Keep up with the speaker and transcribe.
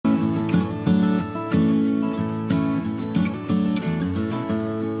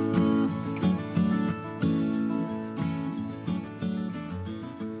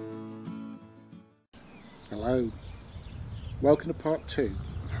Hello, welcome to part 2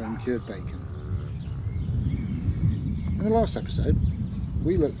 of home cured bacon. In the last episode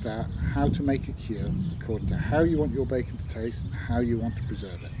we looked at how to make a cure according to how you want your bacon to taste and how you want to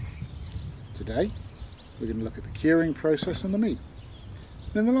preserve it. Today we're going to look at the curing process and the meat.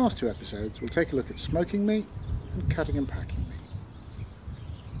 And in the last 2 episodes we'll take a look at smoking meat and cutting and packing meat.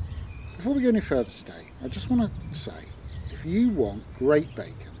 Before we go any further today, I just want to say, if you want great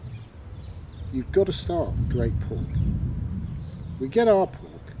bacon, you've got to start with great pork. We get our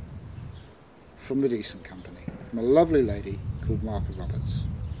pork from the Decent Company, from a lovely lady called Martha Roberts.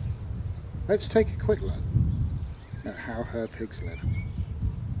 Let's take a quick look at how her pigs live.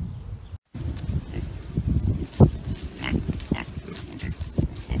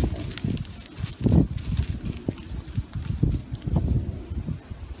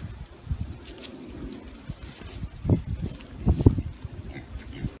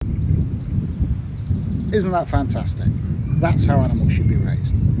 Isn't that fantastic? That's how animals should be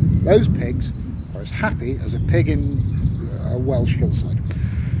raised. Those pigs are as happy as a pig in a Welsh hillside.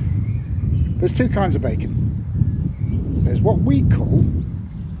 There's 2 kinds of bacon. There's what we call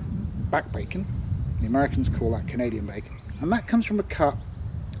back bacon. The Americans call that Canadian bacon. And that comes from a cut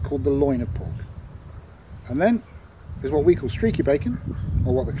called the loin of pork. And then there's what we call streaky bacon,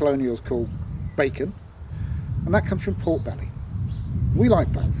 or what the colonials call bacon. And that comes from pork belly. We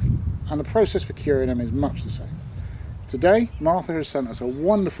like both, and the process for curing them is much the same. Today, Martha has sent us a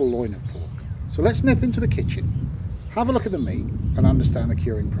wonderful loin of pork. So let's nip into the kitchen, have a look at the meat, and understand the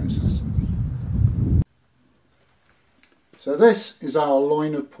curing process. So this is our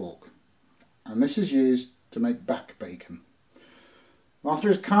loin of pork, and this is used to make back bacon. Martha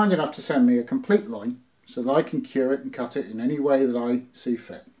is kind enough to send me a complete loin so that I can cure it and cut it in any way that I see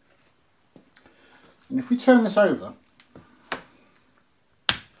fit. And if we turn this over,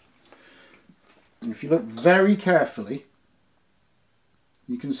 and if you look very carefully,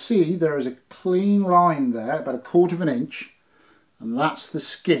 you can see there is a clean line there, about 1/4 of an inch, and that's the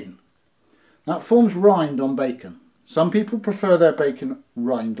skin. That forms rind on bacon. Some people prefer their bacon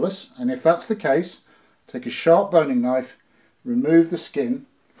rindless, and if that's the case, take a sharp boning knife, remove the skin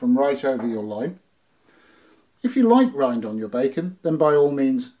from right over your loin. If you like rind on your bacon, then by all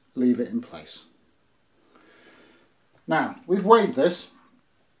means leave it in place. Now, we've weighed this.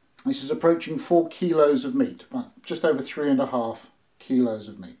 This is approaching 4 kilos of meat, just over 3.5 kilos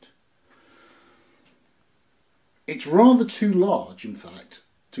of meat. It's rather too large, in fact,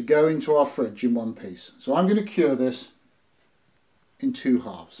 to go into our fridge in one piece. So I'm going to cure this in 2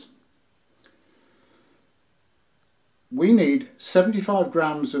 halves. We need 75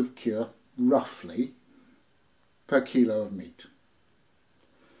 grams of cure, roughly, per kilo of meat.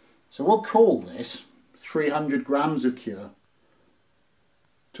 So we'll call this 300 grams of cure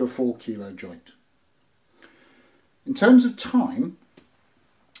to a 4 kilo joint. In terms of time,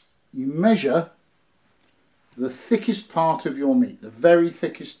 you measure the thickest part of your meat, the very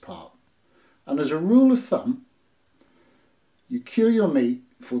thickest part, and as a rule of thumb, you cure your meat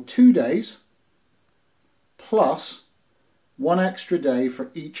for 2 days plus 1 extra day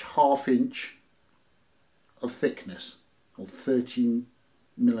for each 1/2 inch of thickness, or 13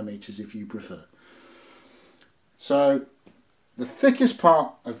 millimeters if you prefer. So the thickest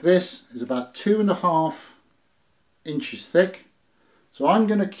part of this is about 2.5 inches thick. So I'm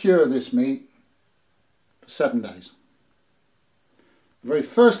going to cure this meat for 7 days. The very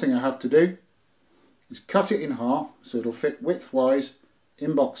first thing I have to do is cut it in half so it'll fit widthwise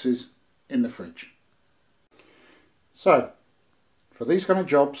in boxes in the fridge. So for these kind of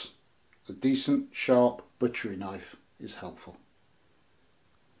jobs, a decent sharp butchery knife is helpful.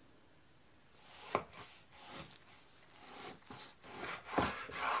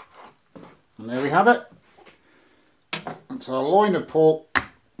 And there we have it. That's our loin of pork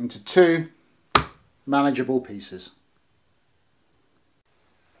into 2 manageable pieces.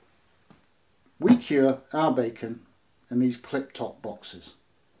 We cure our bacon in these clip top boxes.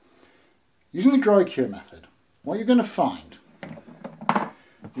 Using the dry cure method, what you're going to find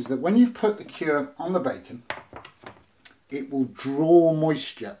is that when you've put the cure on the bacon, it will draw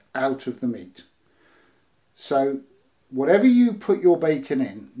moisture out of the meat. So whatever you put your bacon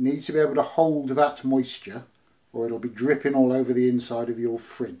in needs to be able to hold that moisture, or it'll be dripping all over the inside of your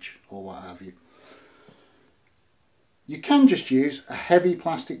fridge or what have you. You can just use a heavy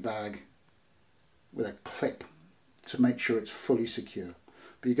plastic bag with a clip to make sure it's fully secure.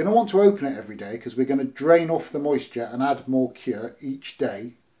 But you're going to want to open it every day because we're going to drain off the moisture and add more cure each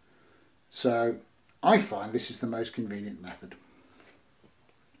day. So I find this is the most convenient method.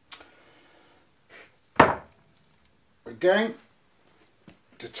 We're going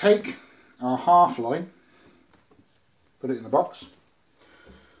to take our half loin Put it in the box.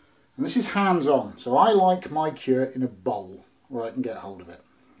 And this is hands-on, so I like my cure in a bowl where I can get hold of it.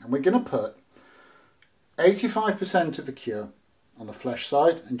 And we're going to put 85% of the cure on the flesh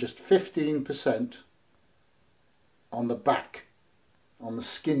side and just 15% on the back, on the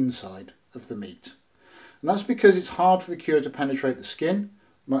skin side of the meat. And that's because it's hard for the cure to penetrate the skin,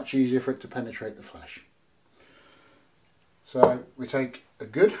 much easier for it to penetrate the flesh. So we take a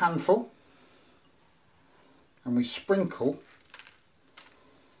good handful and we sprinkle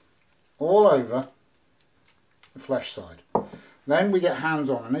all over the flesh side. Then we get hands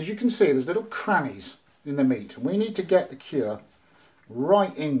on, and as you can see there's little crannies in the meat, and we need to get the cure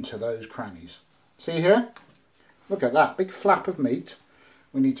right into those crannies. See here? Look at that big flap of meat.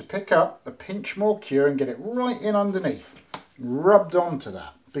 We need to pick up a pinch more cure and get it right in underneath, rubbed onto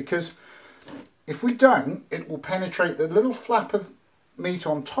that, because if we don't, it will penetrate the little flap of meat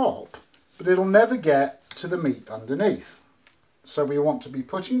on top, but it'll never get to the meat underneath. So we want to be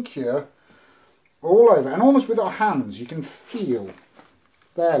putting cure all over, and almost with our hands you can feel,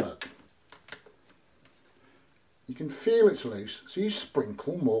 there look, you can feel it's loose, so you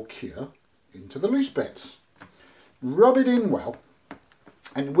sprinkle more cure into the loose bits. Rub it in well,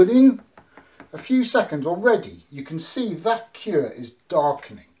 and within a few seconds already you can see that cure is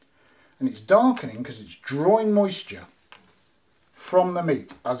darkening. And it's darkening because it's drawing moisture from the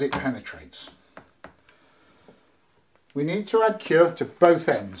meat as it penetrates. We need to add cure to both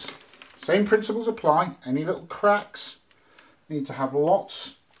ends. Same principles apply. Any little cracks need to have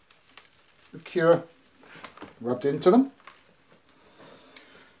lots of cure rubbed into them.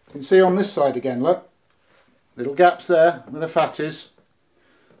 You can see on this side again, look, little gaps there where the fat is,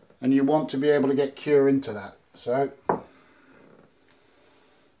 and you want to be able to get cure into that. So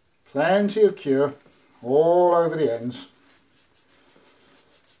plenty of cure all over the ends.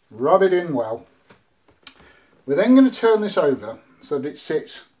 Rub it in well. We're then going to turn this over so that it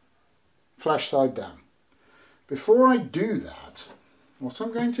sits flesh side down. Before I do that, what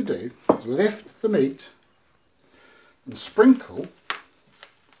I'm going to do is lift the meat and sprinkle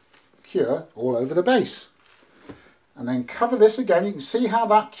cure all over the base. And then cover this again. You can see how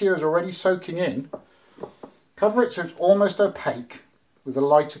that cure is already soaking in. Cover it so it's almost opaque with a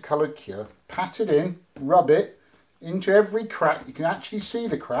lighter coloured cure. Pat it in, rub it into every crack. You can actually see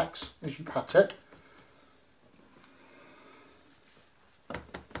the cracks as you pat it.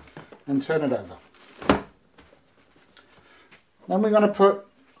 And turn it over. Then we're going to put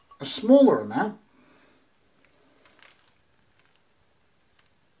a smaller amount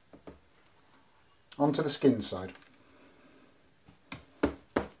onto the skin side.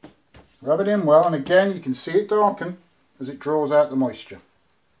 Rub it in well, and again you can see it darken as it draws out the moisture.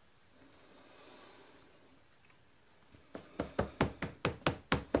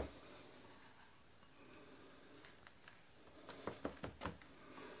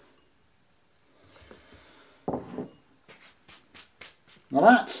 Now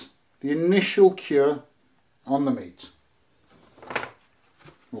that's the initial cure on the meat.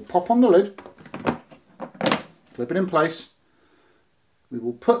 We'll pop on the lid, clip it in place. We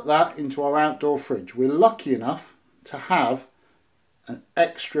will put that into our outdoor fridge. We're lucky enough to have an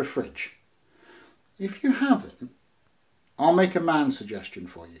extra fridge. If you haven't, I'll make a man suggestion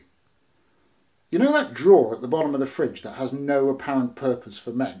for you. You know that drawer at the bottom of the fridge that has no apparent purpose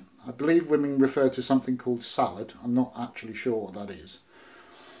for men? I believe women refer to something called salad. I'm not actually sure what that is.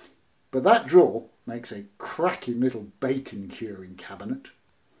 But that drawer makes a cracking little bacon curing cabinet.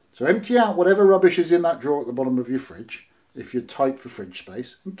 So empty out whatever rubbish is in that drawer at the bottom of your fridge, if you're tight for fridge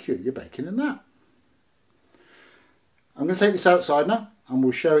space, and cure your bacon in that. I'm going to take this outside now and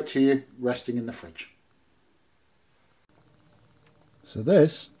we'll show it to you resting in the fridge. So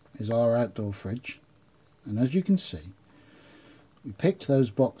this is our outdoor fridge, and as you can see, we picked those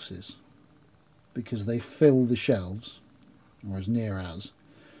boxes because they fill the shelves, or as near as,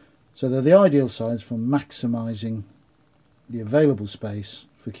 so they're the ideal size for maximising the available space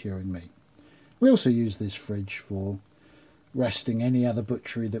for curing meat. We also use this fridge for resting any other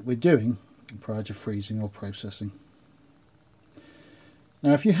butchery that we're doing prior to freezing or processing.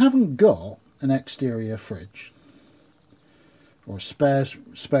 Now if you haven't got an exterior fridge or a spare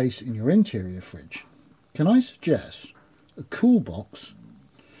space in your interior fridge, can I suggest a cool box?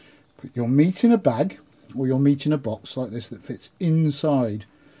 Put your meat in a bag or your meat in a box like this that fits inside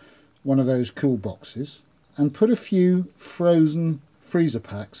one of those cool boxes, and put a few frozen freezer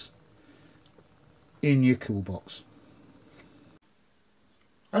packs in your cool box.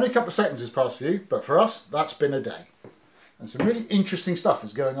 Only a couple of seconds has passed for you, but for us that's been a day. And some really interesting stuff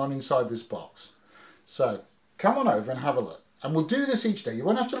is going on inside this box. So come on over and have a look. And we'll do this each day. You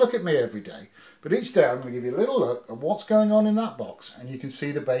won't have to look at me every day, but each day I'm going to give you a little look at what's going on in that box, and you can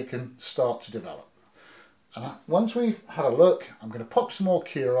see the bacon start to develop. And once we've had a look, I'm going to pop some more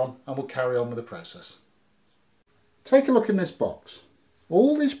cure on and we'll carry on with the process. Take a look in this box.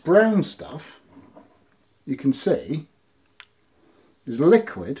 All this brown stuff you can see is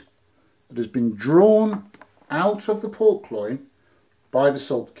liquid that has been drawn out of the pork loin by the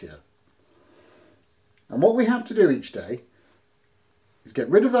salt cure. And what we have to do each day is get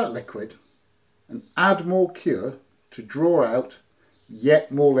rid of that liquid and add more cure to draw out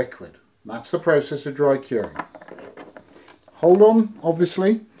yet more liquid. That's the process of dry curing. Hold on,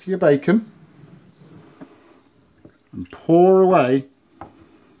 obviously, to your bacon and pour away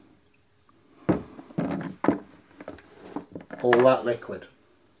all that liquid.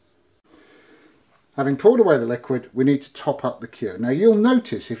 Having poured away the liquid, we need to top up the cure. Now you'll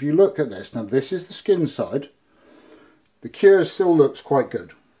notice if you look at this, now this is the skin side, the cure still looks quite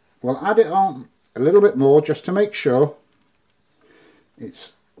good. We'll add it on a little bit more just to make sure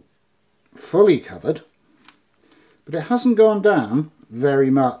it's fully covered, but it hasn't gone down very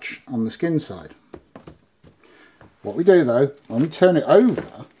much on the skin side. What we do though, when we turn it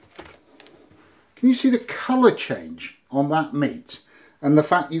over, can you see the colour change on that meat and the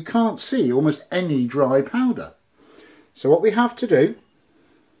fact you can't see almost any dry powder? So what we have to do,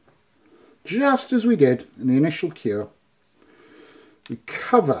 just as we did in the initial cure, we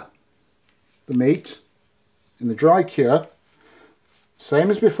cover the meat in the dry cure,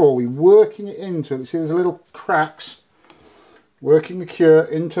 same as before. We're working it into it. See, there's little cracks, working the cure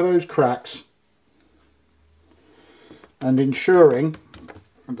into those cracks and ensuring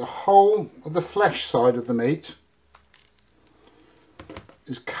that the whole of the flesh side of the meat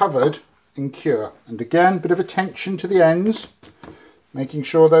is covered in cure. And again, a bit of attention to the ends, making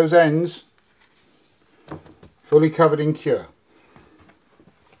sure those ends are fully covered in cure.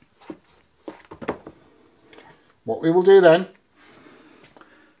 What we will do then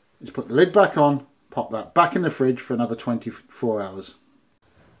is put the lid back on, pop that back in the fridge for another 24 hours.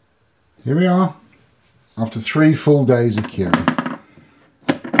 Here we are, after 3 full days of curing.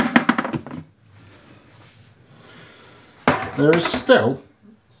 There is still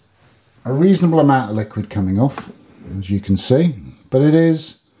a reasonable amount of liquid coming off, as you can see, but it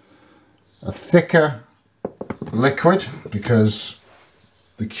is a thicker liquid because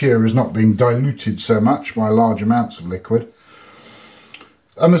the cure is not being diluted so much by large amounts of liquid,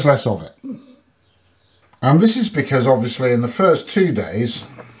 and there's less of it. And this is because obviously in the first 2 days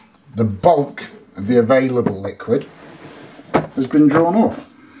the bulk of the available liquid has been drawn off.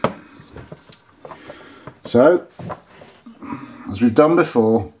 So, as we've done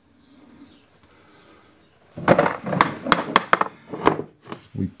before,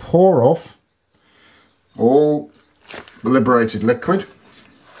 we pour off all the liberated liquid.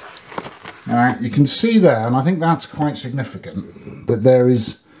 Now you can see there, and I think that's quite significant, that there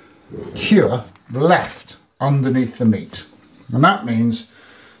is cure left underneath the meat, and that means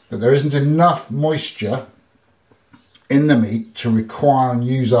that there isn't enough moisture in the meat to require and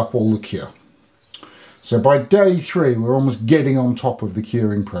use up all the cure. So by day 3 we're almost getting on top of the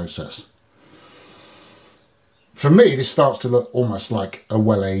curing process. For me this starts to look almost like a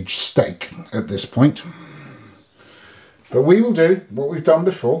well-aged steak at this point, but we will do what we've done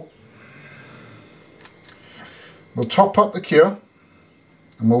before. We'll top up the cure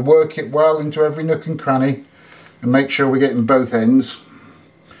and we'll work it well into every nook and cranny and make sure we're getting both ends.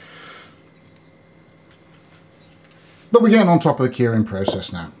 But we're getting on top of the curing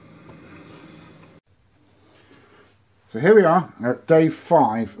process now. So here we are at day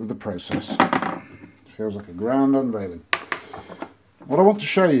 5 of the process. It feels like a grand unveiling. What I want to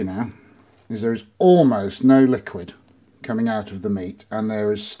show you now is there is almost no liquid coming out of the meat, and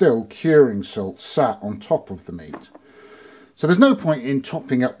there is still curing salt sat on top of the meat. So there's no point in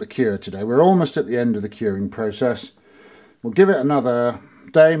topping up the cure today. We're almost at the end of the curing process. We'll give it another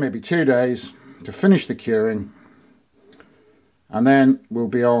day, maybe 2 days to finish the curing, and then we'll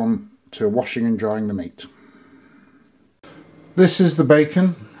be on to washing and drying the meat. This is the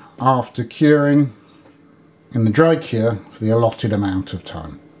bacon after curing in the dry cure for the allotted amount of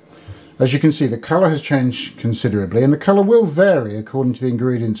time. As you can see, the colour has changed considerably, and the colour will vary according to the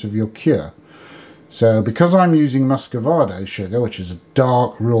ingredients of your cure. So because I'm using muscovado sugar, which is a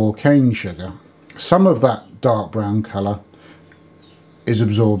dark raw cane sugar, some of that dark brown colour is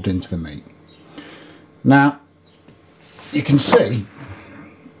absorbed into the meat. Now you can see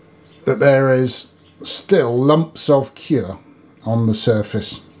that there is still lumps of cure on the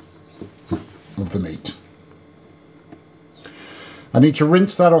surface of the meat. I need to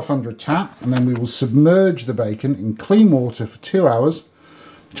rinse that off under a tap, and then we will submerge the bacon in clean water for 2 hours,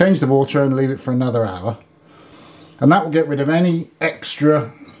 change the water and leave it for another hour, and that will get rid of any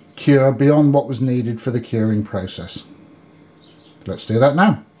extra cure beyond what was needed for the curing process. Let's do that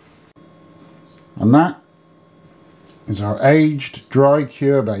now. And that is our aged dry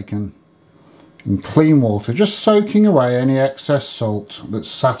cure bacon in clean water, just soaking away any excess salt that's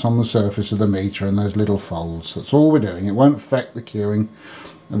sat on the surface of the meat or in those little folds. That's all we're doing. It won't affect the curing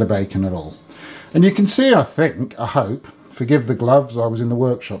of the bacon at all. And you can see, I hope, forgive the gloves, I was in the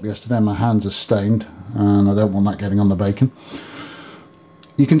workshop yesterday and my hands are stained and I don't want that getting on the bacon.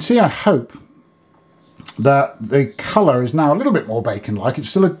 You can see, I hope, that the colour is now a little bit more bacon-like. It's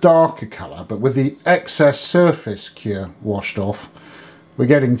still a darker colour, but with the excess surface cure washed off, we're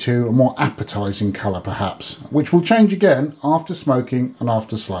getting to a more appetising colour perhaps, which will change again after smoking and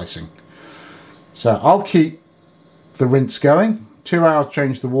after slicing. So I'll keep the rinse going, 2 hours,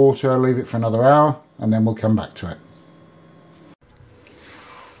 change the water, leave it for another hour, and then we'll come back to it.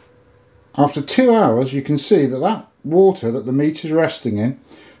 After 2 hours, you can see that that water that the meat is resting in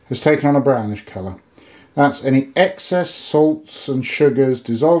has taken on a brownish colour. That's any excess salts and sugars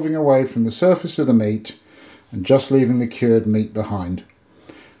dissolving away from the surface of the meat and just leaving the cured meat behind.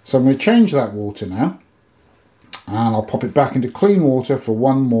 So I'm going to change that water now, and I'll pop it back into clean water for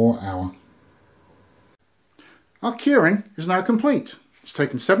 1 more hour. Our curing is now complete. It's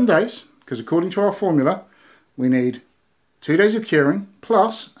taken 7 days, because according to our formula we need 2 days of curing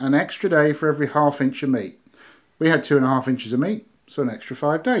plus an extra day for every ½ inch of meat. We had 2½ inches of meat, so an extra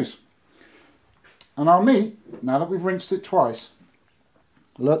 5 days. And our meat, now that we've rinsed it twice,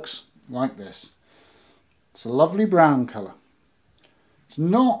 looks like this. It's a lovely brown colour. It's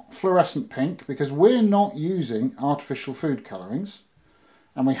not fluorescent pink because we're not using artificial food colourings,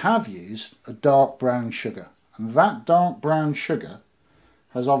 and we have used a dark brown sugar, and that dark brown sugar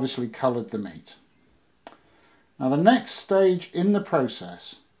has obviously coloured the meat. Now the next stage in the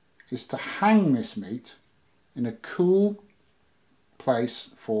process is to hang this meat in a cool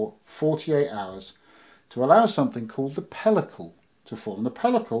place for 48 hours to allow something called the pellicle to form. The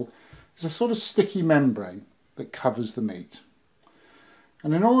pellicle is a sort of sticky membrane that covers the meat.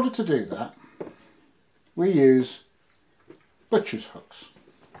 And in order to do that, we use butcher's hooks.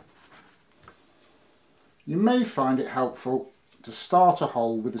 You may find it helpful to start a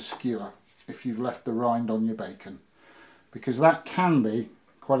hole with a skewer if you've left the rind on your bacon, because that can be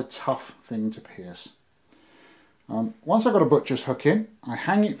quite a tough thing to pierce. Once I've got a butcher's hook in, I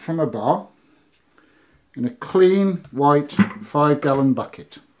hang it from a bar in a clean white 5-gallon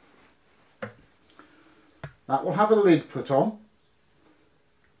bucket. That will have a lid put on,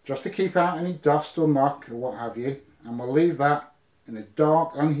 just to keep out any dust or muck or what have you, and we'll leave that in a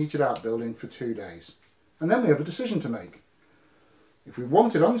dark, unheated outbuilding for 2 days. And then we have a decision to make. If we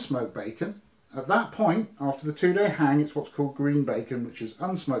wanted unsmoked bacon, at that point, after the 2-day hang, it's what's called green bacon, which is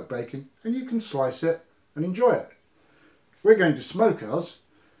unsmoked bacon, and you can slice it and enjoy it. We're going to smoke ours,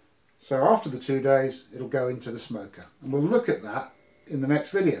 so after the 2 days, it'll go into the smoker, and we'll look at that in the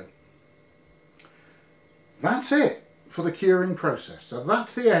next video. That's it for the curing process. So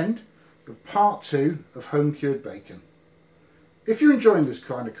that's the end of part 2 of home cured bacon. If you're enjoying this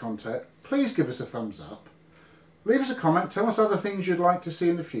kind of content, please give us a thumbs up. Leave us a comment, tell us other things you'd like to see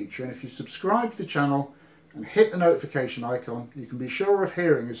in the future, and if you subscribe to the channel and hit the notification icon, you can be sure of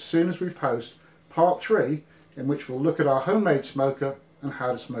hearing as soon as we post part 3, in which we'll look at our homemade smoker and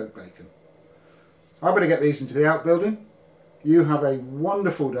how to smoke bacon. I better get these into the outbuilding. You have a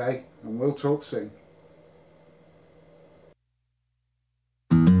wonderful day and we'll talk soon.